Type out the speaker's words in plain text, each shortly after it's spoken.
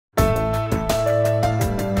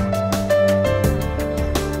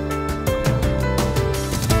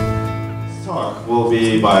will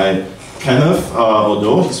be by Kenneth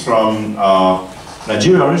Odoh. He's from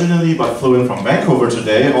Nigeria originally, but flew in from Vancouver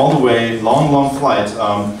today, all the way, long flight.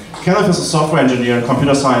 Kenneth is a software engineer,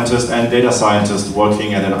 computer scientist, and data scientist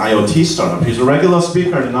working at an IoT startup. He's a regular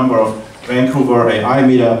speaker at a number of Vancouver AI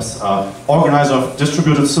meetups, organizer of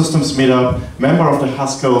Distributed Systems Meetup, member of the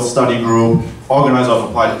Haskell study group, organizer of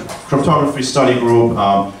Applied Cryptography study group.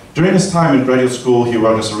 During his time in graduate school, he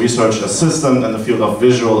worked as a research assistant in the field of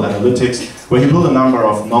visual analytics, where he built a number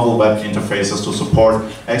of novel web interfaces to support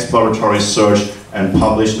exploratory search and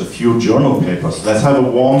published a few journal papers. Let's have a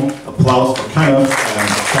warm applause for Kenneth, and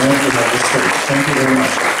Kenneth is at the stage. Thank you very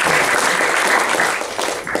much.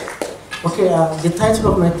 Okay, the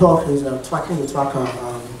title of my talk is Tracking the Tracker,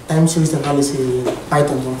 Time Series Analysis in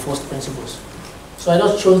Python from First Principles. So I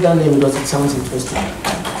just chose that name because it sounds interesting.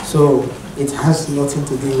 So it has nothing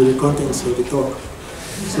to do with the contents of the talk.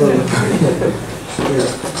 So, yeah.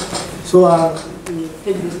 So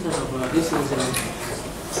take this kind of, this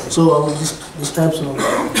is, so I will describe some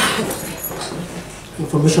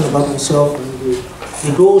information about myself and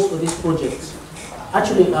the goals for this project.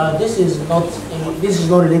 Actually, this is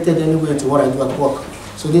not related anywhere to what I do at work.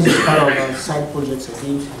 So this is part of side projects I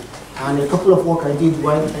did, and a couple of work I did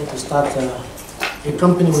while trying to start a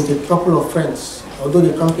company with a couple of friends. Although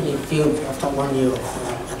the company failed after 1 year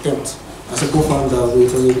of attempt as a co-founder,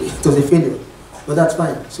 it was a failure. But that's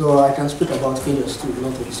fine. So I can speak about failures too,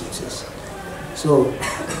 not only success. So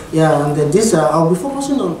yeah, and then this I'll be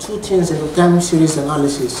focusing on two things in the time series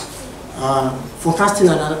analysis. Forecasting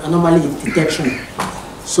and anomaly detection.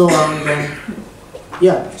 So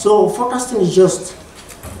yeah, so forecasting is just,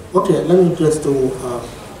 okay, let me get to,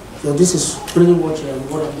 so this is pretty much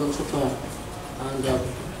what I've done so far. And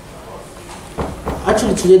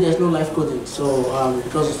actually today there's no live coding, so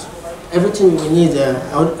because everything we need,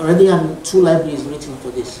 I already have 2 libraries written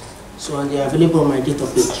for this. So and they are available on my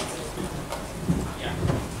GitHub page.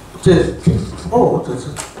 Oh,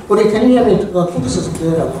 okay, can you hear me? This is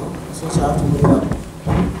clear. Since I have to move up.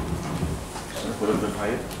 Should I put it a bit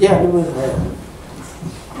higher? Yeah, a little bit higher.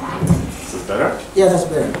 Is this better? Yeah, that's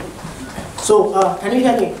better. So, can you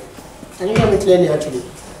hear me? Can you hear me clearly, actually?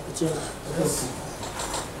 Yes.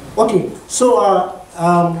 Okay, so,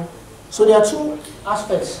 so there are 2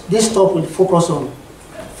 aspects this talk will focus on: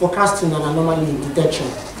 forecasting and anomaly detection.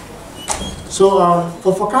 So,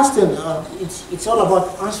 for forecasting, it's all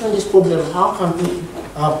about answering this problem: how can we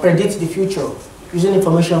predict the future using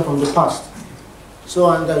information from the past? So,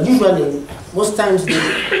 and usually, most times,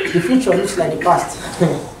 the future looks like the past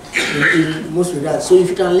in most regards. So, if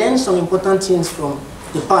you can learn some important things from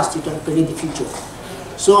the past, you can predict the future.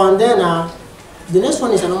 So, and then the next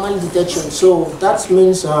one is anomaly detection. So, that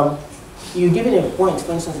means you're given a point,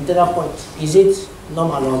 for instance, a data point. Is it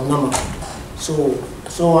normal or abnormal?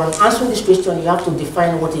 So answering this question, you have to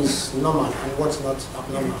define what is normal and what's not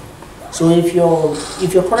abnormal. So if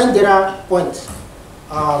your current data point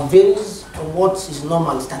varies from what is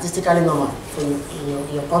normal, statistically normal in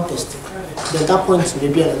your context, then that point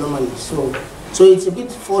may be an anomaly. So it's a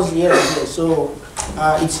bit fuzzy here and there. So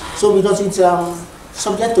because it's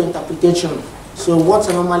subject to interpretation. So what's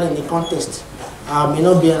anomaly in the context may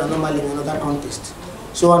not be an anomaly in another context.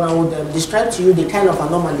 So and I would describe to you the kind of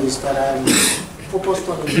anomalies that I'm focused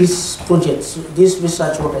on in this project, this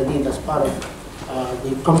research work I did as part of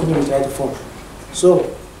the company we tried to form.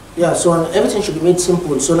 So yeah, so everything should be made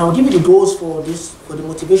simple. So now I'll give you the goals for the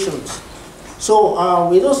motivations. So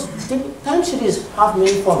with those time series have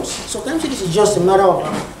many forms. So time series is just a matter of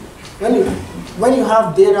when you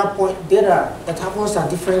have data that happens at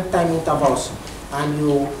different time intervals, and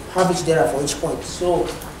you have each data for each point. So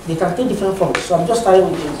they can take different forms. So I'm just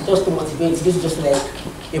starting with it just to motivate. This is just like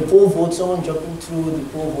a poll vote, someone jumping through the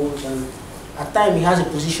poll vote, and at time he has a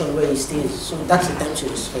position where he stays. So that's a time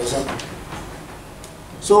series, for example.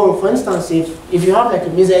 So for instance, if you have like a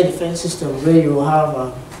missile defense system where you have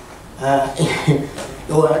an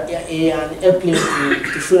airplane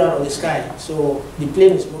to shoot out of the sky, so the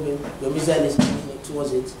plane is moving, your missile is moving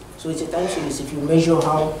towards it. So it's a time series if you measure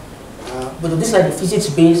how. But this is like the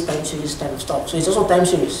physics-based time series kind of stuff. So it's also time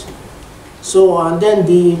series. So and then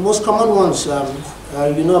the most common ones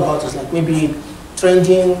you know about is like maybe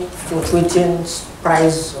trending, fluctuating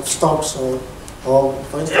price of stocks, or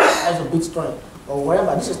for instance price of Bitcoin or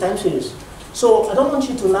whatever. This is time series. So I don't want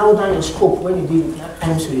you to narrow down your scope when you deal with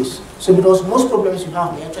time series. So because most problems you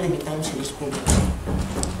have may actually be time series problems.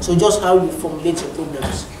 So just how you formulate your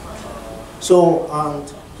problems. So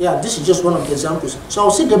and yeah, this is just one of the examples. So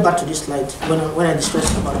I'll still get back to this slide when I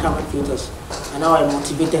discuss about Kalman filters and how I'm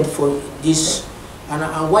motivated for this and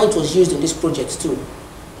why it was used in this project too.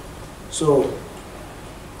 So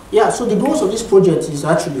Yeah, so the goals of this project is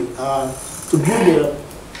actually to build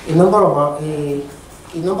a number of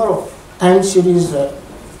time series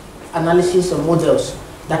analysis models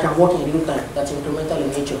that can work in real time, that's incremental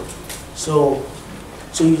in nature. So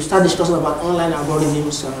you start discussing about online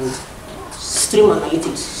algorithms and stream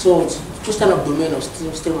analytics. So it's this kind of domain of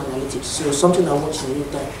stream analytics. So something that works in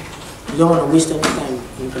real time. You don't want to waste any time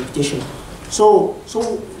in computation. So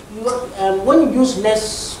when you use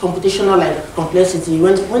less computational like complexity,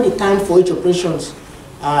 when the time for each operations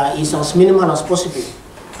is as minimal as possible,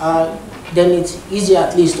 then it's easier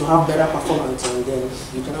at least to have better performance, and then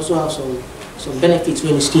you can also have some benefits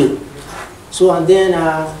when you scale. So and then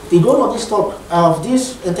the goal of this talk, of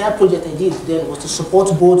this entire project I did then, was to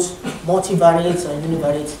support both multivariate and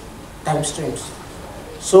univariate time streams.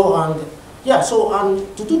 So and yeah, so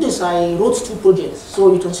to do this I wrote 2 projects.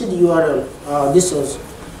 So you can see the URL. This was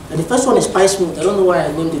the first one is PySmooth. I don't know why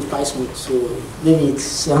I named it PySmooth. So maybe it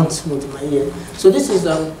sounds smooth in my ear. So this is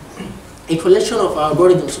a collection of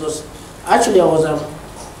algorithms. Because actually I was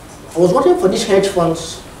working for these hedge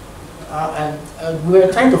funds. And we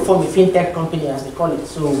were trying to form a fintech company, as they call it,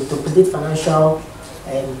 so to predict financial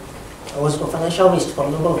financial risk from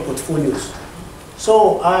a number of portfolios.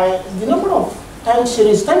 So the number of time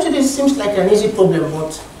series seems like an easy problem,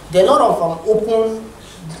 but there are a lot of open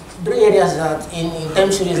gray areas that in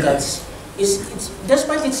time series that it's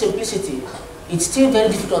despite its simplicity, it's still very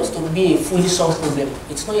difficult to be a fully solved problem.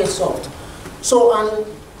 It's not yet solved. So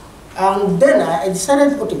and then I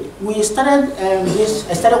decided, okay, I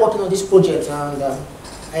started working on this project, and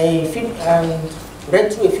I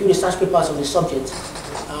read through a few research papers on the subject,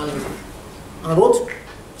 and wrote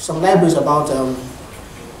some libraries about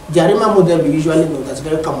the ARIMA model we usually know, that's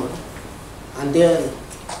very common. And then,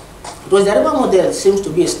 because the ARIMA model seems to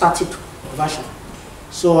be a static version.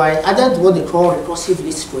 So I added what they call recursive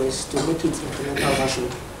least squares to make it incremental version.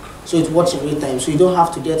 So it works in real time. So you don't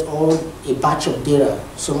have to get all a batch of data,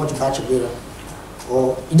 so much batch of data.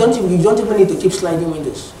 Or you don't even need to keep sliding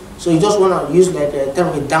windows. So you just want to use like a term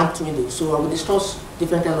of a damped window. So I will discuss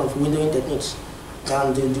different kind of windowing techniques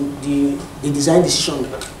and the design decision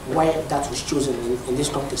why that was chosen in this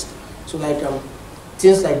context. So like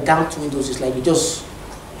things like damped windows is like you just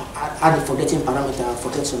add a forgetting parameter and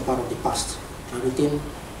forget some part of the past and retain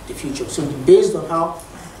the future. So based on how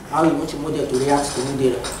you want your model to react to new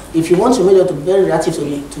data. If you want your model to be very reactive to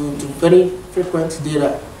very frequent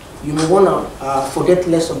data, you may want to forget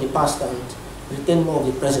less of the past and retain more of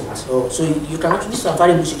the present. So you can actually, these are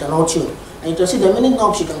variables you can all tune. And you can see there are many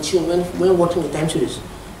knobs you can tune when working with time series.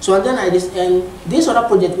 So and then this other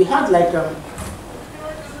project, we had like a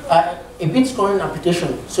Bitcoin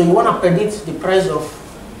application. So you want to predict the price of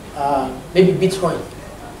maybe Bitcoin.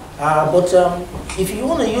 But if you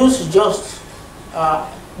want to use just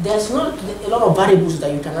there's not a lot of variables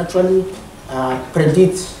that you can actually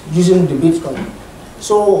predict using the Bitcoin.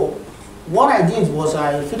 So what I did was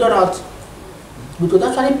I figured out we could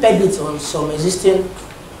actually peg it on some existing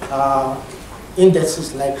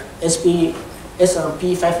indexes like S&P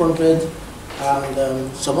 500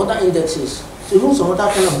 and some other indexes, so even some other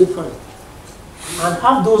kind of Bitcoin, and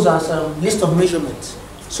have those as a list of measurements.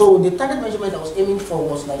 So the target measurement I was aiming for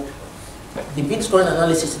was like the Bitcoin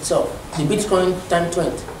analysis itself, the Bitcoin time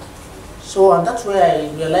trend. So and that's where I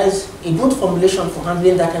realized a good formulation for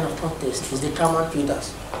handling that kind of context is the Kalman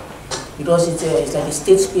filters, because it's like a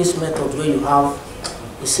state space method where you have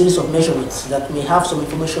a series of measurements that may have some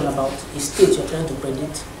information about a state you're trying to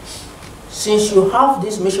predict. Since you have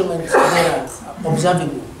these measurements that are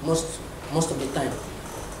observable most of the time,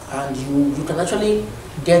 and you can actually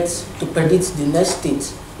get to predict the next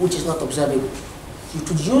state which is not observable, you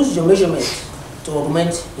could use your measurement to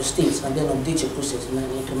augment your states and then update your process in an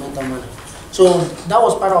incremental manner. So that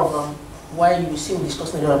was part of why you see me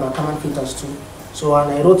discussing about Kalman filters too. So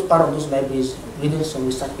and I wrote part of those libraries, reading some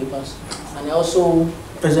research papers, and I also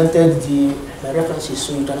presented my references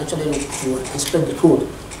so you can actually look to inspect the code.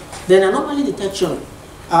 Then anomaly detection.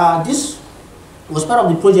 This was part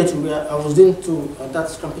of the project I was doing to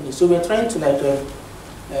that company. So we are trying to like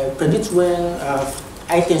predict when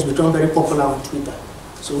items become very popular on Twitter.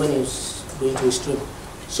 So when it's going to a stream.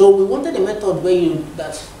 So we wanted a method where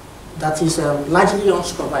that is largely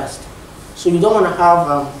unsupervised. So you don't want to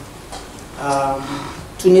have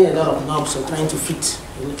tuning a lot of knobs or trying to fit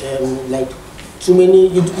like too many.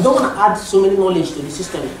 You don't want to add so many knowledge to the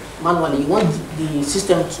system manually. You want the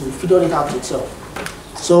system to figure it out itself.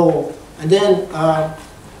 So and then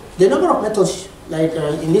the number of methods like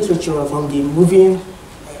in literature, from the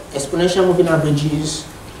exponential moving averages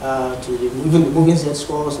to the moving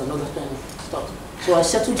z-scores and other kind of stuff. So I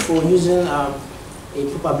settled for using a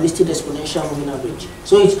probabilistic exponential moving average.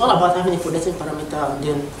 So it's all about having a predicting parameter and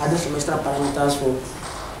then adding semestral parameters for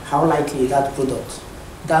how likely that product,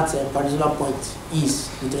 that particular point is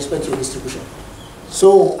with respect to your distribution.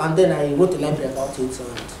 So, and then I wrote a library about it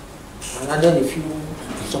and added a few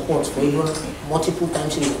supports for even multiple time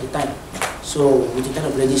series at the time. So with a kind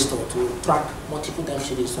of register to track multiple time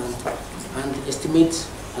series and estimate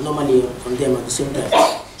anomaly on them at the same time.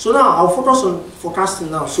 So now I'll focus on forecasting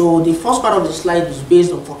now. So the first part of the slide is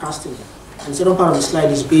based on forecasting, and the second part of the slide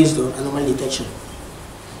is based on anomaly detection.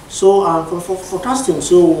 So for forecasting,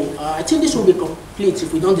 so I think this will be complete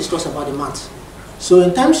if we don't discuss about the math. So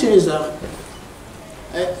in time series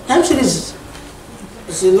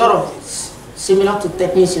is a lot of similar to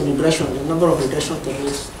techniques in regression. A number of regression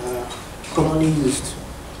techniques are commonly used,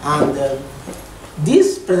 and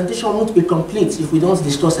this presentation won't be complete if we don't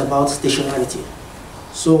discuss about stationarity.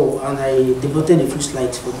 So, and I devoted a few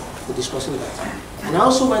slides for discussing that. And I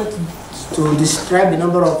also went to describe the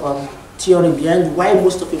number of theory behind why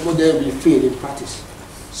most of the model will fail in practice.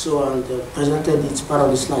 So, and presented it part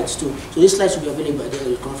of the slides too. So these slides will be available at the end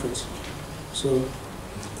of the conference. So,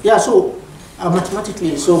 yeah, so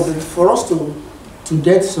mathematically, so for us to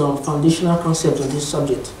get some foundational concepts on this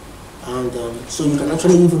subject, and so you can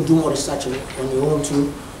actually even do more research on your own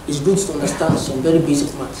too. It's good to understand some very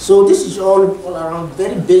basic math. So this is all around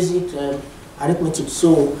very basic arithmetic.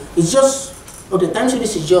 So it's just, okay, time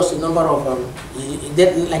series is just a number of,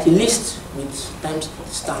 like a list with time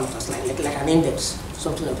stamp, as like an index,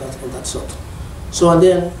 something like that, of that sort. So and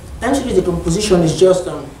then time series decomposition is just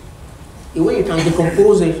a way you can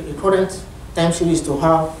decompose a current time series to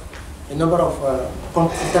have a number of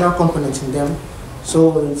internal components in them.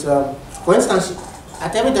 So it's, for instance,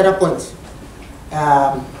 at every data point,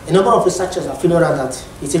 a number of researchers have figured out that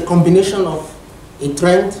it's a combination of a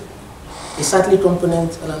trend, a cyclic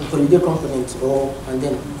component, and a holiday component, and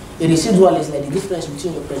then a residual is like the difference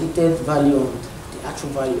between your predicted value and the actual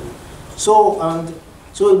value. So,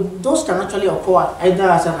 so those can actually occur either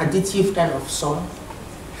as an additive kind of sum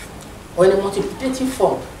or in a multiplicative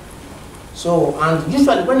form. So, and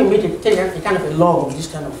usually when you make a kind of a log of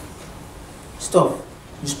this kind of stuff,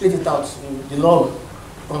 you split it out. The log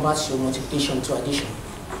converts your multiplication to addition.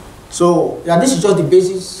 So, yeah, this is just the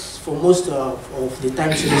basis for most of the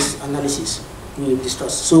time series analysis we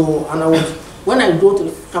discussed. So, and when I go to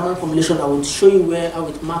the Kalman formulation, I will show you how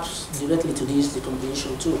it maps directly to this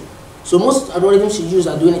decomposition too. So most algorithms you use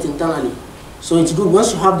are doing it internally. So it's good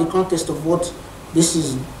once you have the context of what this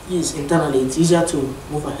is internally, it's easier to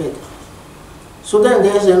move ahead. So then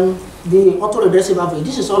there's the autoregressive average.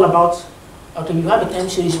 This is all about, okay, you have a time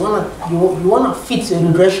series, you wanna fit a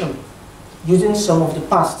regression using some of the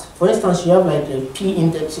past. For instance, you have like P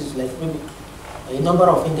indexes, like maybe a number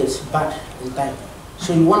of indexes back in time.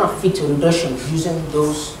 So you wanna fit a regression using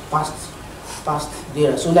those past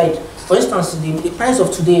data. So like, for instance, the price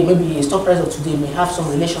of today, maybe a stock price of today may have some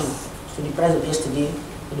relation to the price of yesterday,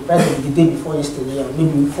 to the price of the day before yesterday, and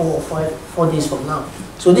maybe 4 days from now.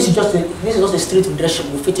 So this is just a straight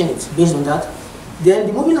regression. We're fitting it based on that. Then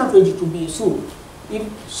the moving average it will be so.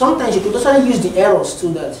 Sometimes you could also use the errors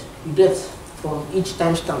too that you get from each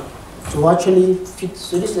timestamp to actually fit.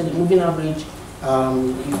 So this is the moving average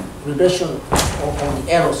regression of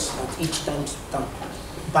the errors at each timestamp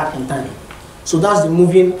back in time. So that's the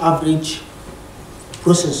moving average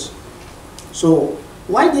process. So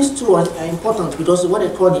why these two are important? Because what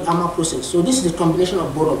they call the AMA process. So this is the combination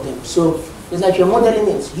of both of them. So it's like you're modeling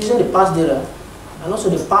it using the past data and also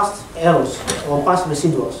the past errors or past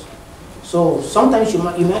residuals. So sometimes you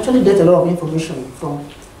may actually get a lot of information from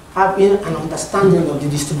having an understanding of the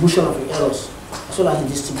distribution of the errors as well as the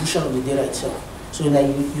distribution of the data itself. So that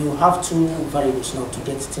you have two variables now to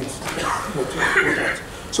get things.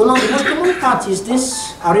 So now the most common part is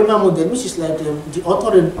this ARIMA model, which is like the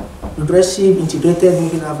autoregressive integrated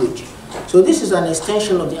moving average. So this is an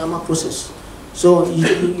extension of the AMA process. So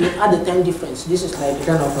you add the time difference. This is like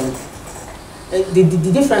kind of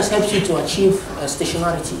the difference helps you to achieve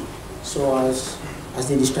stationarity. So as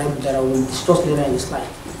they described that I will discuss later in the slide.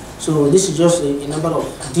 So this is just a number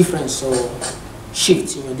of difference or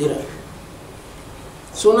shifts in your data.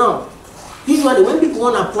 So now, usually when people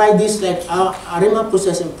want to apply this like ARIMA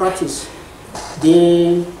process in practice,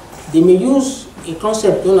 they may use a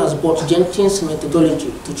concept known as Bott-Jenkins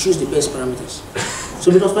methodology to choose the best parameters.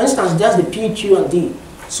 So because for instance, there's the P, Q, and D.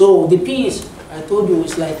 So the P is, I told you,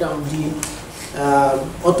 it's like the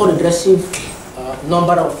autoregressive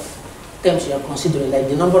number of terms you are considering, like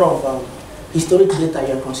the number of historic data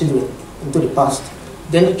you are considering into the past.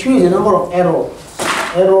 Then the Q is the number of error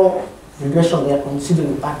regression they are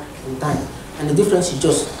considering back in time. And the difference is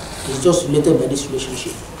just It's just related by this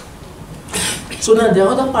relationship. So now the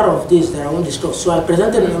other part of this that I want to discuss. So I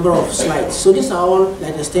presented a number of slides. So these are all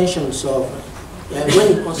like extensions of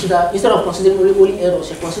when you consider, instead of considering only errors,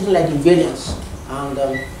 you're considering like the variance and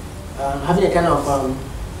having a kind of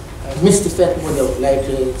mixed effect model, like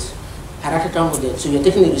a hierarchical model. So you're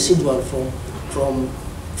taking the residual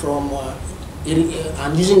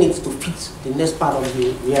and using it to fit the next part of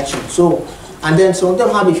the reaction. So, and then some of them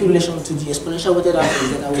have a few relation to the exponential weighted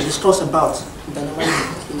average that I will discuss about in the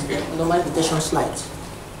anomaly detection slides.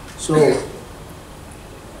 So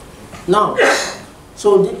now,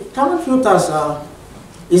 so the Kalman filters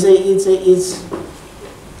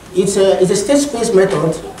it's a state space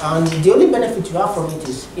method, and the only benefit you have from it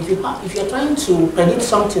is if you're trying to predict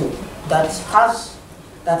something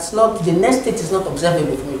that's not, the next state is not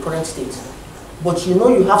observable from your current state, but you know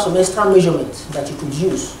you have some extra measurement that you could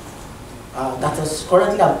use that is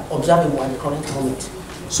currently observable at the current moment.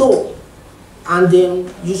 So, and then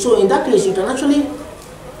so in that case you can actually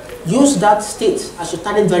use that state as your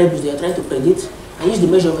target variables that you're trying to predict, and use the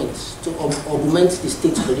measurements to augment the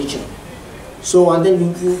state prediction. So, and then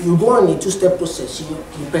you go on a two-step process. You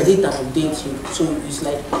predict and update. So it's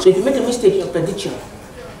like, so if you make a mistake in your prediction,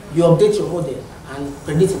 you update your model and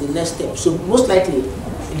predict the next step. So most likely,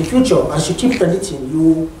 in the future, as you keep predicting,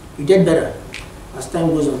 you get better as time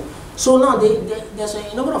goes on. So now there's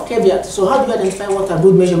a number of caveats. So how do you identify what are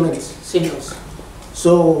good measurement signals?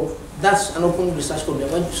 So that's an open research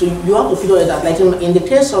problem. So you have to figure that, like in the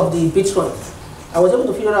case of the Bitcoin, I was able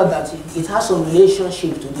to figure out that it has some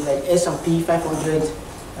relationship to the like S&P 500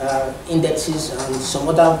 indexes and some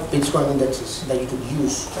other Bitcoin indexes that you could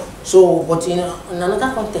use. So, but in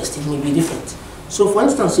another context, it may be different. So, for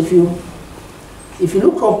instance, if you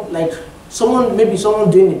look up like someone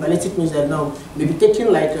doing the ballistic missile now, maybe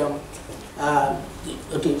taking like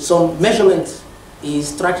some measurement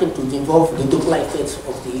is tracking to involve the Doppler effect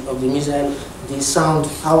of the missile, the sound,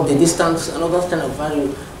 how the distance, and other kind of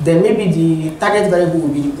value. Then maybe the target variable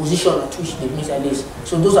will be the position at which the missile is.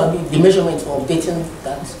 So those are the measurements for updating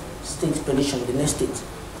that state prediction, the next state.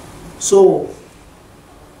 So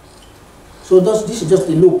this is just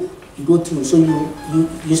the loop you go through. So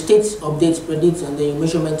you state updates, predict, and then your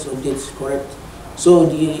measurements updates, correct?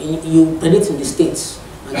 So you predict in the states,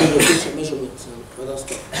 and then you update your measurements and other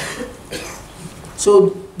stuff.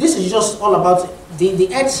 So this is just all about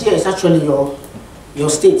the X here is actually your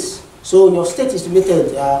states. So your state is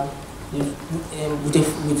related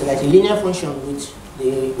with like a linear function with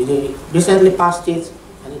the recently passed state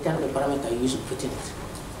and the kind of parameter you use to pretend it.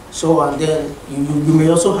 So and then you may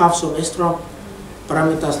also have some extra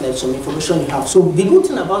parameters like some information you have. So the good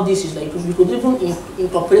thing about this is like you could even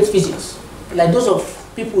incorporate physics, like those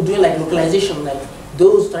of people doing like localization, like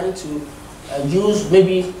those trying to use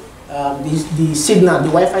maybe the signal, the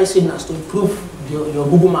Wi-Fi signals to improve your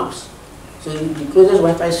Google Maps. So the closest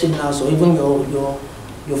Wi-Fi signals, or even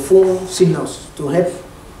your phone signals, to help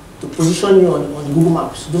to position you on Google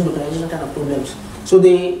Maps. Those localization kind of problems. So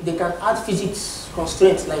they can add physics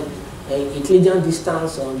constraints like Euclidean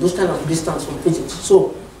distance or those kind of distance from physics.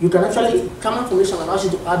 So you can actually, common formation allows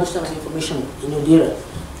you to add those kind of information in your data.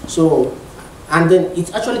 So, and then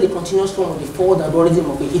it's actually the continuous form of the forward algorithm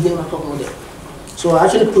of a hidden Markov model. So I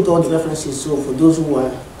actually put all the references, so for those who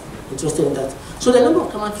are interested in that. So there are a number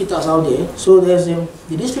of Kalman filters out there. So there's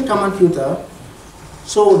the discrete Kalman filter.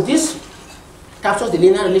 So this captures the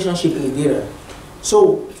linear relationship in the data.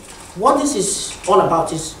 So what this is all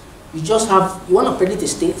about is you want to predict a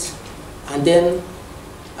state, and then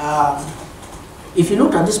if you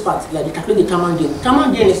look at this part, like you calculate the Kalman gain.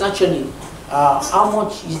 Kalman gain is actually how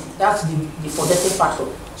much that's the forgetting factor.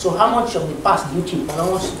 So how much of the past do you keep, and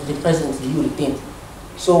how much of the present do you retain?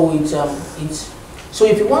 So so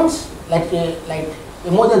if you want like a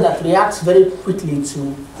model that reacts very quickly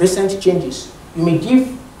to recent changes, you may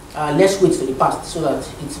give less weight to the past so that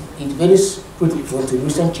it varies quickly for the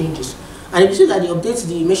recent changes. And if you see that it updates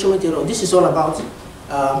the measurement error, this is all about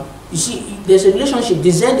you see there's a relationship.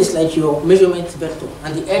 The Z is like your measurement vector,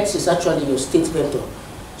 and the X is actually your state vector.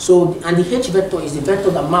 So and the H vector is the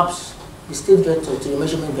vector that maps the state vector to your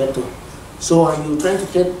measurement vector. So and you're trying to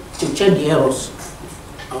check the errors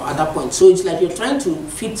at that point. So it's like you're trying to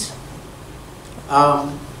fit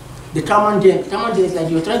the Kalman gain. Kalman gain is like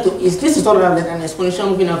you're trying to, this is all about like an exponential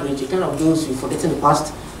moving average. It kind of goes, you forget in the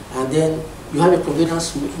past, and then you have a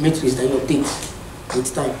covariance matrix that you update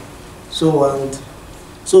with time. So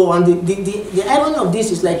the irony of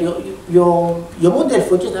this is like your model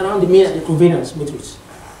focuses around the mean and the covariance matrix,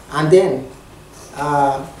 and then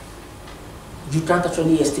you can't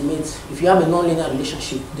actually estimate. If you have a nonlinear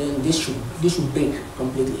relationship, then this should break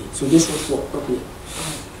completely. So this won't work properly.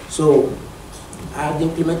 So I've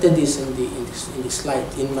implemented this in the slide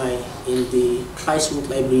in the PySmooth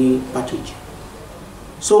library package.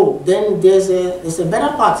 So then there's a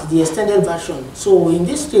better part, the extended version. So in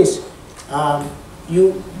this case,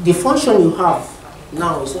 the function you have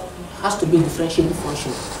now has to be a differentiable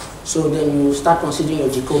function. So then you start considering your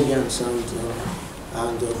Jacobians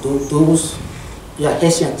and those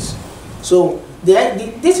Hessians. So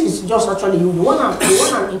this is just actually you wanna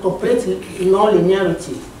incorporate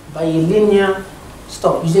nonlinearity by a linear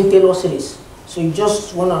stuff using Taylor series. So you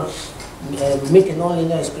just wanna make a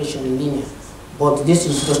nonlinear expression in linear, but this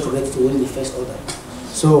is just correct to only the first order.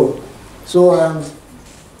 So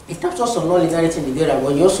it captures some nonlinearity in the data,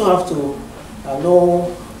 but you also have to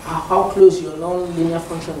know how close your nonlinear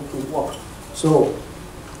function could work. So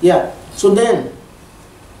yeah, so then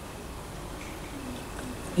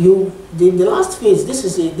the last phase, this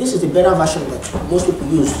is the better version that most people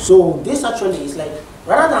use. So this actually is like,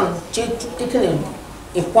 rather than taking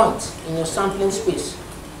a point in your sampling space,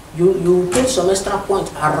 you take some extra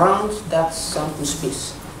point around that sample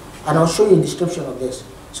space, and I'll show you a description of this.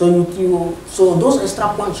 So so those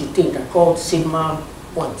extra points you take are called sigma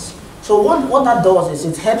points. So what that does is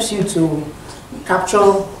it helps you to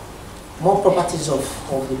capture more properties of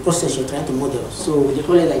the process you're trying to model. So they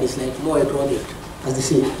call it like it's like more eroded, as they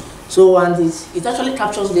say. So and it actually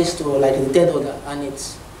captures this to like the third order, and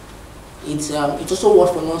it also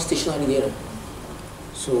works for non-stationary data.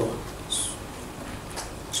 So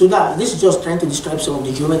that this is just trying to describe some of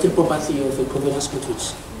the geometric property of a covariance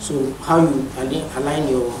matrix. So how you align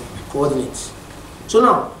your coordinates. So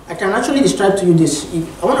now I can actually describe to you this.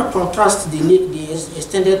 If I want to contrast the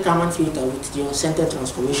extended Kalman filter with the uncentered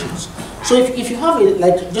transformations. So if you have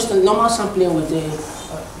just a normal sampling with a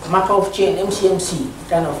Markov chain MCMC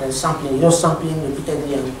kind of a sampling, you're sampling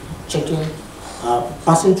repeatedly and checking,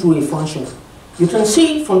 passing through a function, you can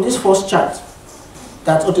see from this first chart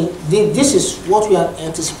that okay, this is what we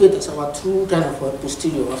anticipate as our true kind of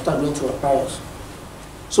posterior after going through our priors.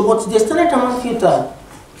 So, but the extended Kalman filter,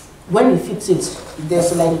 when we fit it,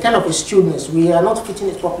 there's like a kind of a skewedness. We are not fitting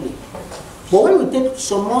it properly. But when we take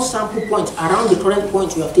some more sample points around the current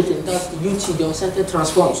point we have taken, that's the UT, the uncentered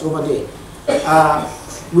transforms over there,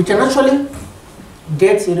 we can actually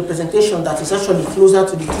get a representation that is actually closer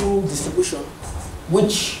to the true distribution,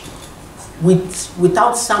 which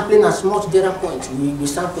without sampling as much data points, we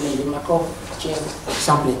sample in the Markov chain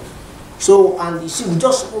sampling. So, and you see,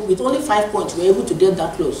 with only 5 points, we're able to get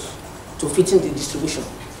that close to fitting the distribution.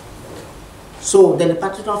 So then the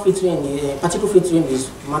particle filtering is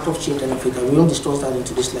Markov chain kind of filter. We won't discuss that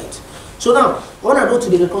into this slide. So now, I want to go to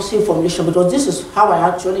the recursive formulation, because this is how I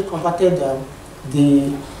actually converted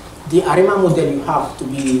the ARIMA model you have to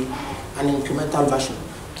be an incremental version.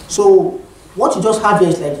 So what you just have here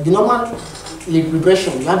is like the normal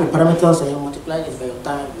regression. You have the parameters and you multiply it by your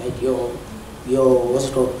time, like your what's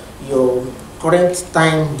it called, your current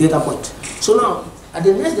time data point. So now at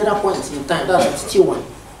the next data point in time, that's T1.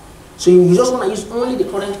 So you just want to use only the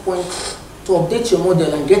current point to update your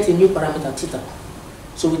model and get a new parameter theta.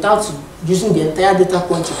 So without using the entire data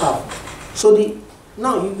point you have. So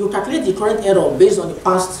now you calculate the current error based on the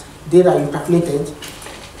past data you calculated,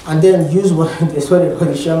 and then use what they call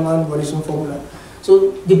the Sherman-Bonison formula.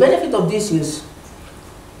 So the benefit of this is,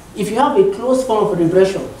 if you have a closed form of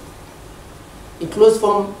regression, a closed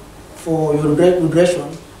form for your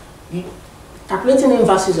regression, calculating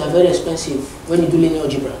inverses are very expensive when you do linear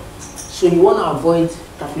algebra. So you want to avoid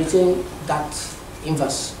calculating that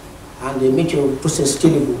inverse and make your process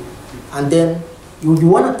scalable. And then you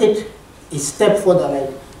want to take a step further, like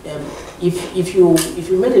if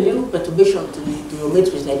you made a little perturbation to your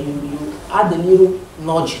matrix, like you add a little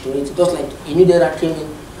nudge to it, just like a new data came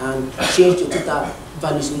in and changed your theta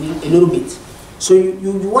values a little bit. So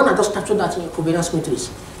you want to just capture that in your covariance matrix.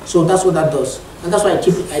 So that's what that does, and that's why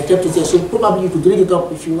I kept it there. So probably you could read it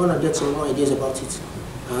up if you want to get some more ideas about it.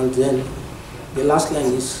 And then the last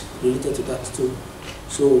line is related to that too.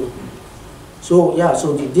 So yeah,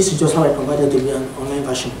 so this is just how I converted to be an online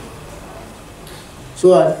version.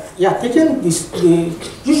 So yeah, taking this,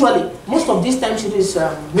 usually most of these time series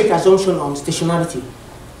make assumption on stationarity,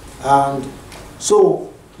 and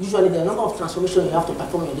so usually the number of transformations you have to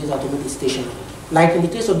perform your data to make it stationary. Like in the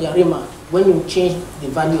case of the ARIMA, when you change the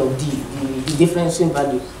value of D, the difference in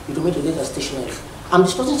value, you can make your data stationary. I'm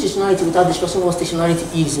discussing stationarity without discussing what stationarity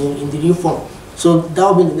is in the real form. So that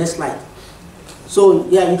will be in the next slide. So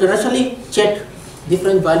yeah, you can actually check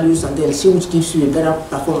different values and then see which gives you a better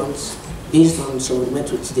performance based on some of the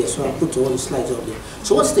metrics there. So I'll put all the slides out there.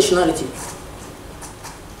 So what's stationarity?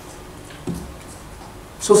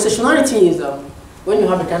 So stationarity is when you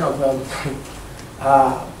have a kind of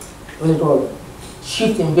what's it called,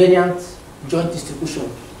 shift invariant joint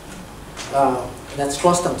distribution that's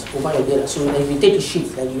constant over your data. So if you take a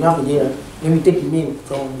shift, like you have the data, then you take the mean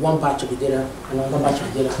from one batch of the data and another batch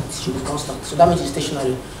of the data, it should be constant. So that means it's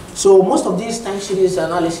stationary. So most of these time series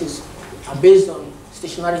analysis are based on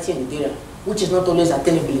stationarity in the data, which is not always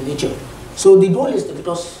attainable in nature. So the goal is that,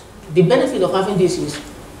 because the benefit of having this is,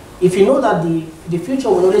 if you know that the future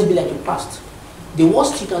will always be like the past, the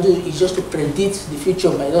worst you can do is just to predict the future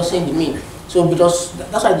by just saying the mean. So because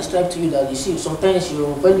that's why I described to you that you see sometimes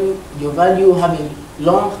your value having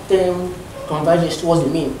long-term convergence towards the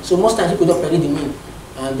mean. So most times people don't predict the mean,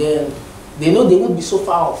 and then they know they won't be so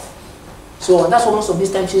far off. So that's what most of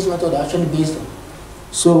these time series methods are actually based on.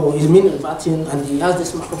 So it's mean inverting, and it has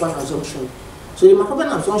this Markovian assumption. So the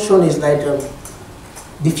Markovian assumption is like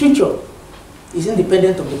the future is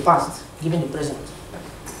independent of the past given the present.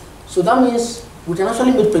 So that means we can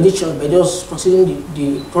actually make predictions by just considering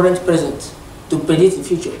the current present to predict the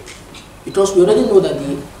future, because we already know that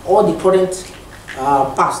all the current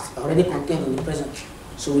past are already contained in the present,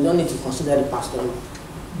 so we don't need to consider the past at all.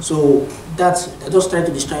 So that's, I just try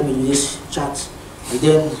to describe it in this chart, and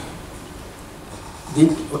then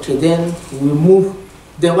then we move.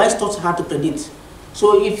 Then why it's not hard to predict?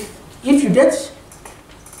 So if you get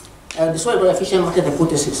the so-called efficient market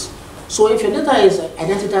hypothesis, so if your data is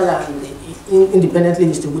identical and independently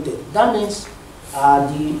distributed, that means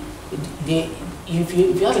if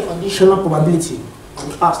you have a conditional probability on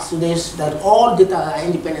the past, so there's that all data are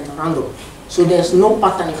independent and random. So there's no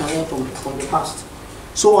pattern you can learn from the past.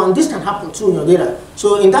 So, and this can happen too in your data.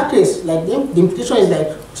 So in that case, like the implication is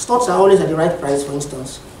like stocks are always at the right price, for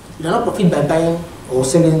instance. You cannot profit by buying or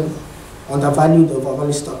selling undervalued or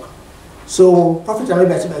overvalued stock. So profit can be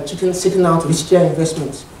by sitting out riskier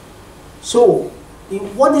investments. So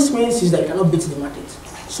what this means is that you cannot beat the market.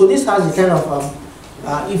 So this has the kind of,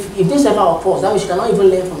 if this ever occurs, that means you cannot even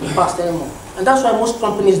learn from the past anymore. And that's why most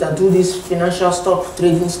companies that do this financial stock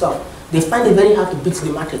trading stuff, they find it very hard to beat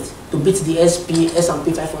the market, to beat the S&P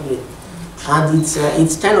 500. And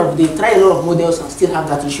it's kind of, they try a lot of models and still have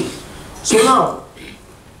that issue. So now,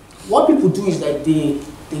 what people do is that they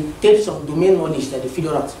take some domain knowledge that they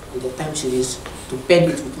figure out in the time series to peg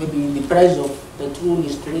it with maybe the price of petrol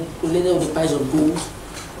is related with the price of gold,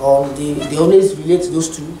 or they always relate those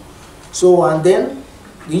two. So, and then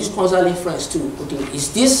they use causal inference too. Okay, is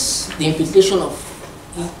this the implication of,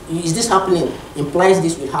 is this happening, implies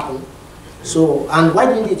this will happen? So, and why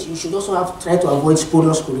doing it, you should also try to avoid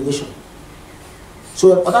spurious correlation.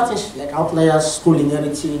 So other things like outliers,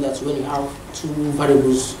 collinearity, that's when you have two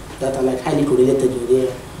variables that are like highly correlated in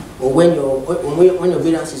there, or when your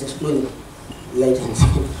variance is exploding, like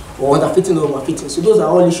or underfitting or overfitting. So those are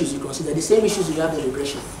all issues you consider. The same issues you have in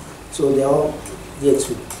regression. So they are all there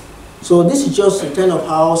too. So this is just a kind of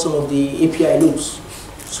how some of the API loops.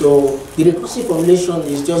 So the recursive formulation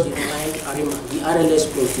is just the combined ARIMA, the RLS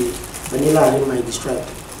plus the vanilla ARIMA I described.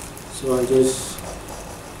 So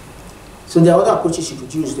there are other approaches you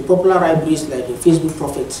could use. The popular libraries like the Facebook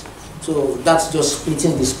Prophet. So that's just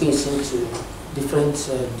splitting the space into different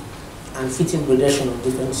and fitting regression of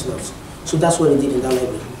different slots. So that's what they did in that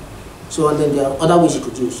library. So and then there are other ways you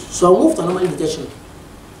could use. So I'll move to anomaly detection.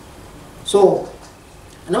 So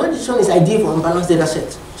anomaly detection is ideal for unbalanced data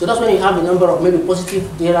set. So that's when you have a number of maybe positive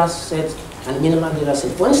data set and minimal data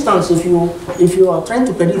set. For instance, if you are trying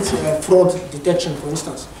to predict fraud detection, for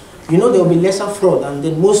instance, you know there will be lesser fraud and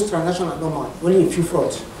then most transaction are normal, only a few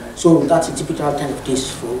frauds. So that's a typical kind of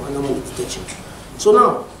case for anomaly detection. So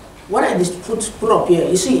now, what I just put up here,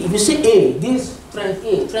 you see, if you see A, this trend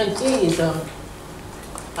A is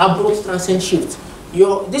abrupt transient shift.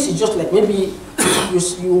 This is just like maybe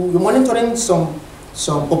you're monitoring some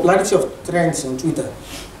popularity of trends on Twitter,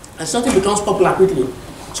 and something becomes popular quickly.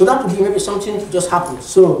 So that would be maybe something just happened.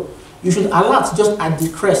 So you should alert just at the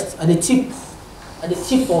crest, at the tip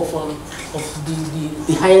of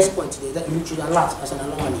the highest point there, that you should alert as an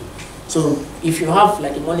anomaly. So if you have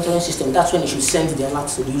like a monitoring system, that's when you should send the alert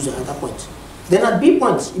to the user at that point. Then at B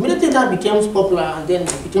point, immediately that becomes popular and then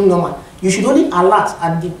it became normal, you should only alert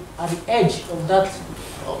at the edge of that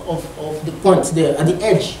of the point there, at the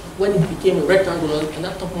edge when it became a rectangle and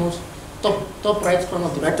that top right corner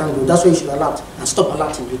of the rectangle. That's where you should alert and stop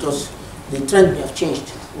alerting because the trend may have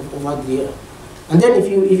changed over the year. And then if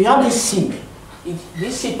you have this C,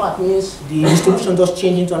 this C part means the distribution just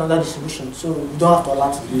change into another distribution, so you don't have to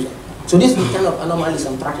alert the user. So this is the kind of anomalies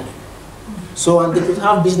I'm tracking. So and they could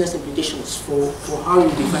have business implications for how you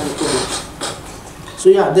define the problem. So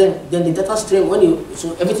yeah, then the data stream,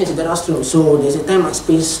 so everything is a data stream. So there's a time and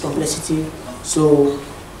space complexity. So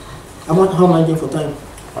how am I doing for time?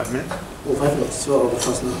 5 minutes? Oh, 5 minutes, so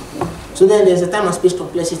fast now. So then there's a time and space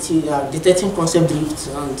complexity, detecting concept drifts,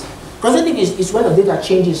 and concept drift is when the data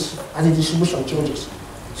changes as the distribution changes.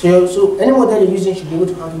 So any model you're using should be able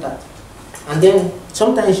to handle that. And then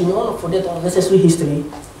sometimes you may want to forget unnecessary history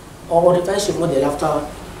or revise your model after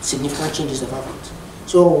significant changes have happened.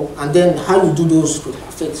 So, and then how you do those could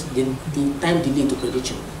affect the time delay to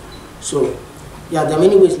prediction. So, yeah, there are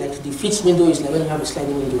many ways, like the fixed window is like when you have a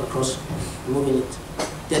sliding window across, moving it.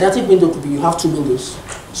 The adaptive window could be you have 2 windows.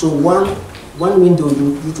 So one window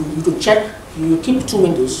you check, you keep 2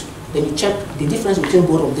 windows, then you check the difference between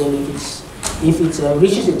both of them. If it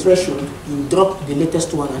reaches a threshold, you drop the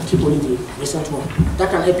latest one and keep only the recent one.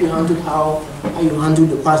 That can help you handle how you handle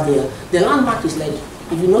the past data. The landmark is like,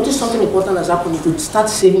 if you notice something important has happened, you could start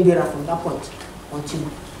saving data from that point until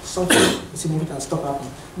something significant stop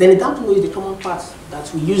happening. Then the down to know is the common path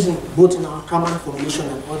that we're using both in our command formulation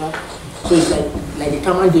and other. So it's like the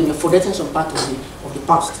command game, you're forgetting some part of the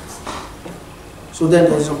past. So then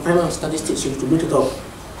there's some primary statistics, so you can look it up.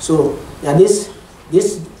 So yeah, this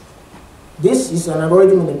is an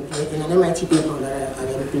algorithm in an MIT paper that I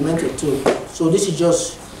implemented too. So this is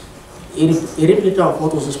just a replica of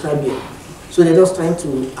what was described here. So they're just trying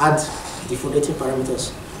to add the forgetting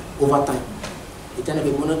parameters over time. It's kind of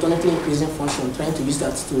a monotonically increasing function, trying to use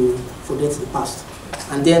that to forget the past.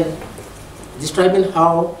 And then describing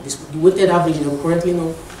how the weighted average that we currently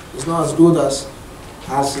know is not as good as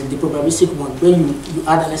the probabilistic one, where you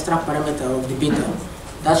add an extra parameter of the beta.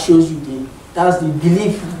 That shows you that's the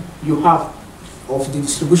belief you have of the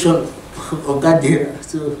distribution of that data.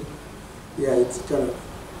 So yeah, it's kind of,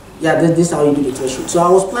 yeah, this is how you do the threshold. So I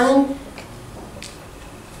was planning,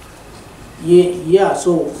 yeah,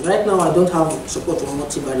 so right now I don't have support for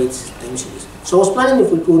multivariate time series. So I was planning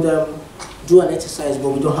if we could do an exercise, but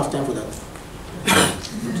we don't have time for that.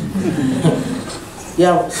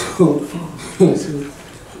 Yeah,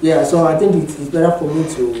 so I think it's better for me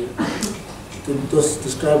to just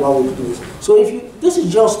describe how we do this. So this is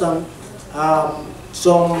just you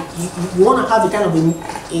want to have a kind of a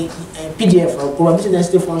PDF or probability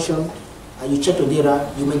density function. You check your data,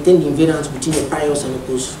 you maintain the invariance between the priors and the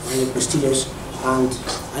posteriors, and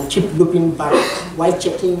keep looping back while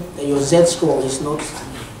checking that your z-score is not,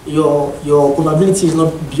 your probability is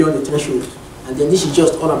not beyond the threshold. And then this is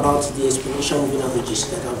just all about the exponential moving averages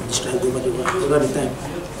that I've described over the time.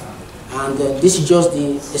 And this is just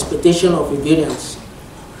the expectation of a variance.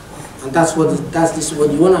 And that's what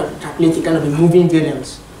you want to calculate a kind of a moving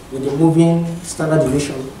variance with a moving standard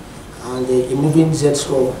deviation and a moving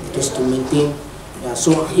z-score just to maintain.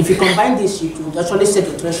 So if you combine this, you could actually set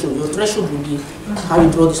a threshold. Your threshold will be how you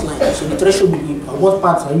draw this line. So the threshold will be what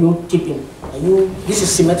part are you keeping? This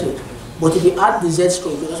is symmetric. But if you add the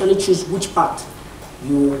z-score, you can actually choose which part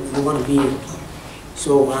you want to be in.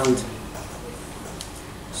 So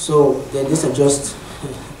then these are just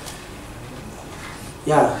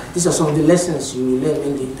yeah, these are some of the lessons you will learn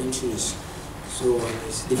in the time series. So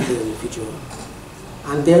it's difficult in the future.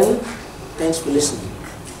 And then, thanks for listening.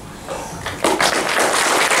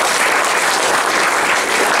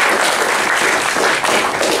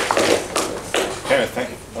 Kenneth, thank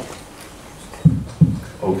you.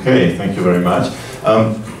 Okay, thank you very much.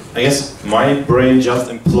 I guess my brain just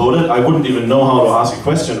imploded. I wouldn't even know how to ask a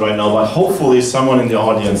question right now, but hopefully someone in the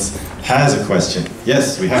audience has a question.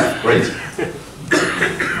 Yes, we have. Great.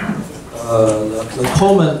 The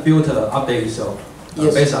common filter update itself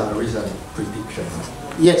yes. Based on the recent prediction.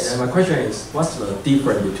 Yes. And my question is, what's the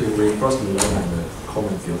difference between reinforcement learning and the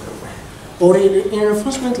common filter? Or in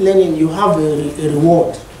reinforcement learning, you have a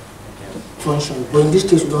reward function, but in this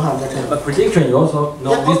case, we don't have that. But prediction, you also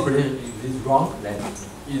know this prediction is wrong, then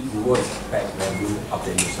it rewards back when you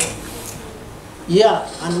update yourself. Yeah,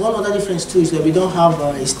 and one other difference too is that we don't have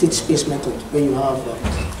a state space method where you have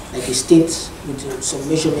like a state with some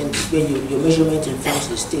measurement where your measurement informs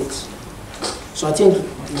the state. So I think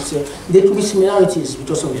there could be similarities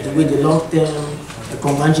because of the way the long-term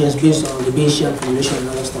convergence based on the Bayesian formulation and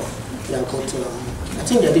other stuff. Yeah, but I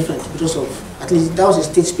think they're different because of, at least that was a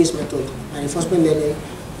state space method. And reinforcement learning,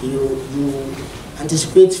 you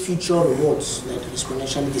anticipate future rewards, like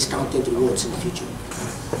exponentially discounted rewards in the future.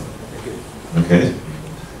 Okay.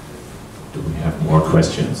 Do we have more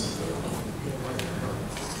questions?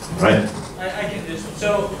 Right. I can do this one.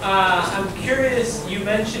 So I'm curious. You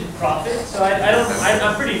mentioned profit. So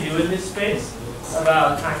I'm pretty new in this space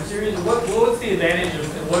about time series. What's the advantage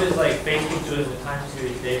of, and what is like baked into the time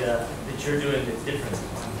series data that you're doing that's different?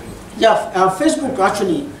 Yeah, Facebook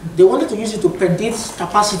actually they wanted to use it to predict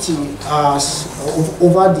capacity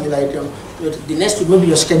over the next week. Maybe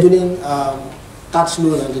you're scheduling tax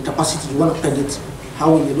load and the capacity you want to predict how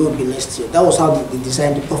will the load be next year? That was how they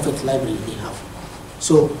designed the Prophet library they have.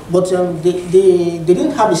 So, but they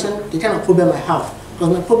didn't have the kind of problem I have.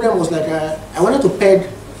 Because my problem was like, I wanted to peg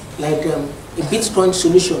like a Bitcoin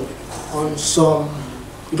solution on some,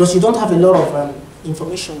 because you don't have a lot of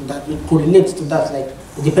information that will correlate to that, like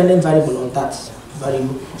a dependent variable on that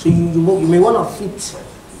variable. So you may want to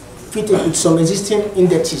fit it with some existing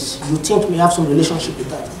indexes you think may have some relationship with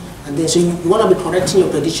that. And then so you want to be correcting your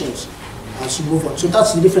predictions as you move on. So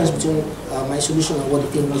that's the difference between my solution and what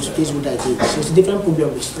the Facebook I did. So it's a different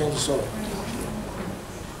problem we're trying to solve.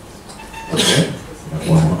 Okay.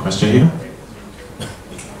 One more question here.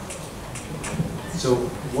 So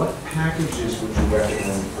what packages would you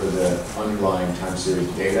recommend for the underlying time series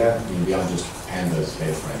data, I mean, beyond just pandas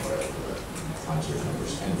data frame, whatever, for the time series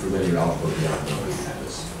numbers, and for linear algebra beyond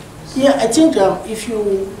pandas? Yeah, I think if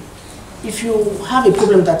you have a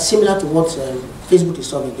problem that's similar to what Facebook is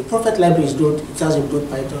solving, the Prophet library is good. It has a good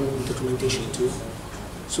Python documentation too.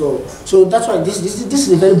 So that's why this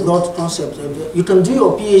is a very broad concept. You can do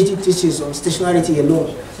your PhD thesis on stationarity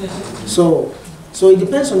alone. So it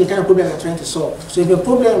depends on the kind of problem you're trying to solve. So if a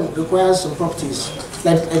problem requires some properties,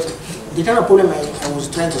 like the kind of problem I was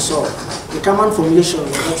trying to solve, the Kalman formulation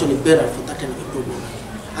was actually better for that kind of a problem.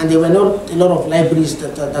 And there were not a lot of libraries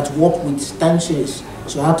that work with time series,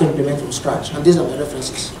 so I had to implement from scratch. And these are my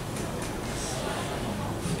references.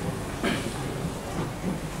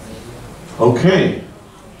 Okay.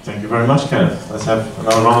 Thank you very much, Kenneth. Let's have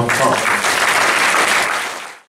another round of applause.